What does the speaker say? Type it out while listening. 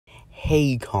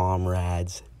Hey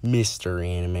comrades, Mr.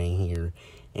 Anime here,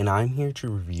 and I'm here to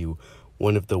review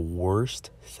one of the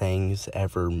worst things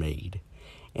ever made.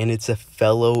 And it's a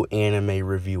fellow anime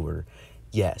reviewer.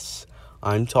 Yes,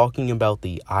 I'm talking about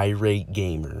the irate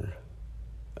gamer.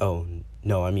 Oh,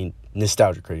 no, I mean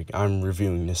Nostalgia Critic. I'm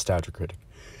reviewing Nostalgia Critic.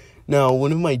 Now,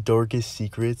 one of my darkest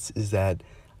secrets is that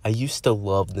I used to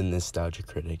love the Nostalgia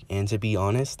Critic, and to be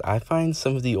honest, I find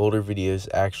some of the older videos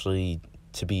actually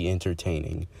to be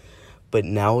entertaining. But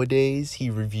nowadays, he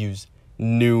reviews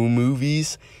new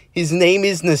movies. His name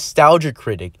is Nostalgia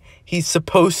Critic. He's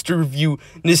supposed to review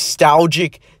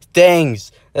nostalgic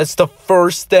things. That's the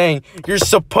first thing you're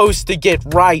supposed to get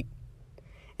right.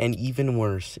 And even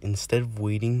worse, instead of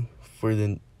waiting for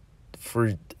the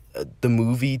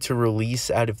movie to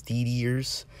release out of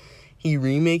theaters, he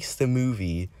remakes the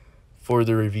movie for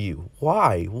the review.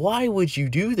 Why? Why would you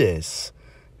do this?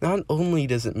 Not only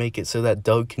does it make it so that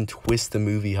Doug can twist the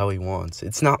movie how he wants,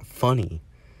 it's not funny.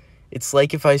 It's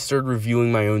like if I started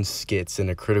reviewing my own skits in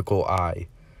a critical eye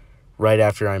right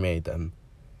after I made them.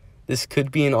 This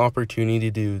could be an opportunity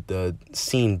to do the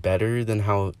scene better than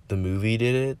how the movie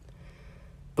did it,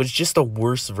 but it's just a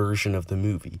worse version of the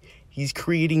movie. He's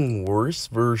creating worse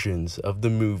versions of the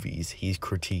movies he's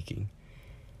critiquing.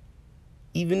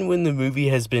 Even when the movie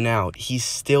has been out, he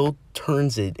still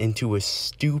turns it into a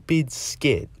stupid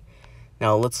skit.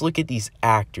 Now, let's look at these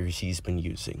actors he's been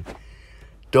using.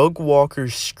 Doug Walker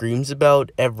screams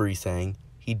about everything.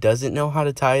 He doesn't know how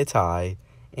to tie a tie.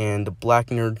 And the black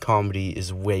nerd comedy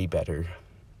is way better.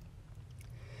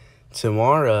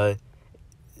 However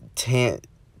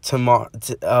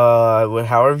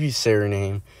you say her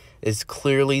name, is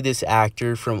clearly this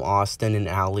actor from Austin and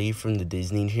Ally from the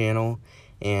Disney Channel.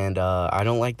 And I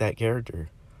don't like that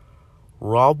character.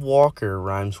 Rob Walker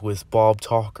rhymes with Bob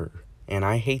Talker, and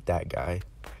I hate that guy.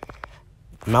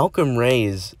 Malcolm Ray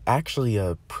is actually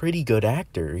a pretty good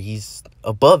actor. He's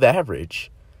above average.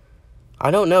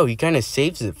 I don't know, he kind of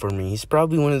saves it for me. He's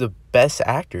probably one of the best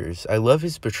actors. I love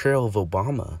his portrayal of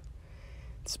Obama.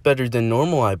 It's better than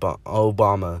normal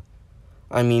Obama.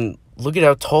 I mean, look at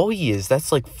how tall he is.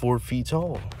 That's like 4 feet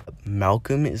tall.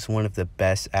 Malcolm is one of the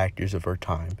best actors of our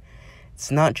time. It's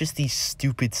not just these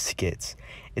stupid skits.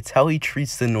 It's how he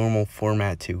treats the normal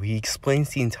format too. He explains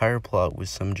the entire plot with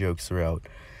some jokes throughout.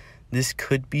 This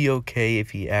could be okay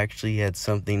if he actually had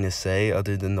something to say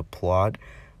other than the plot,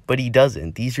 but he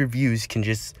doesn't. These reviews can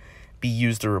just be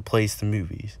used to replace the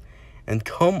movies. And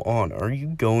come on, are you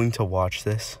going to watch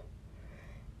this?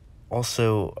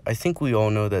 Also, I think we all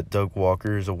know that Doug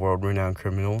Walker is a world-renowned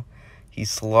criminal. He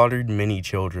slaughtered many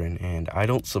children, and I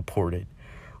don't support it.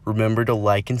 Remember to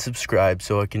like and subscribe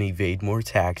so I can evade more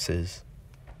taxes.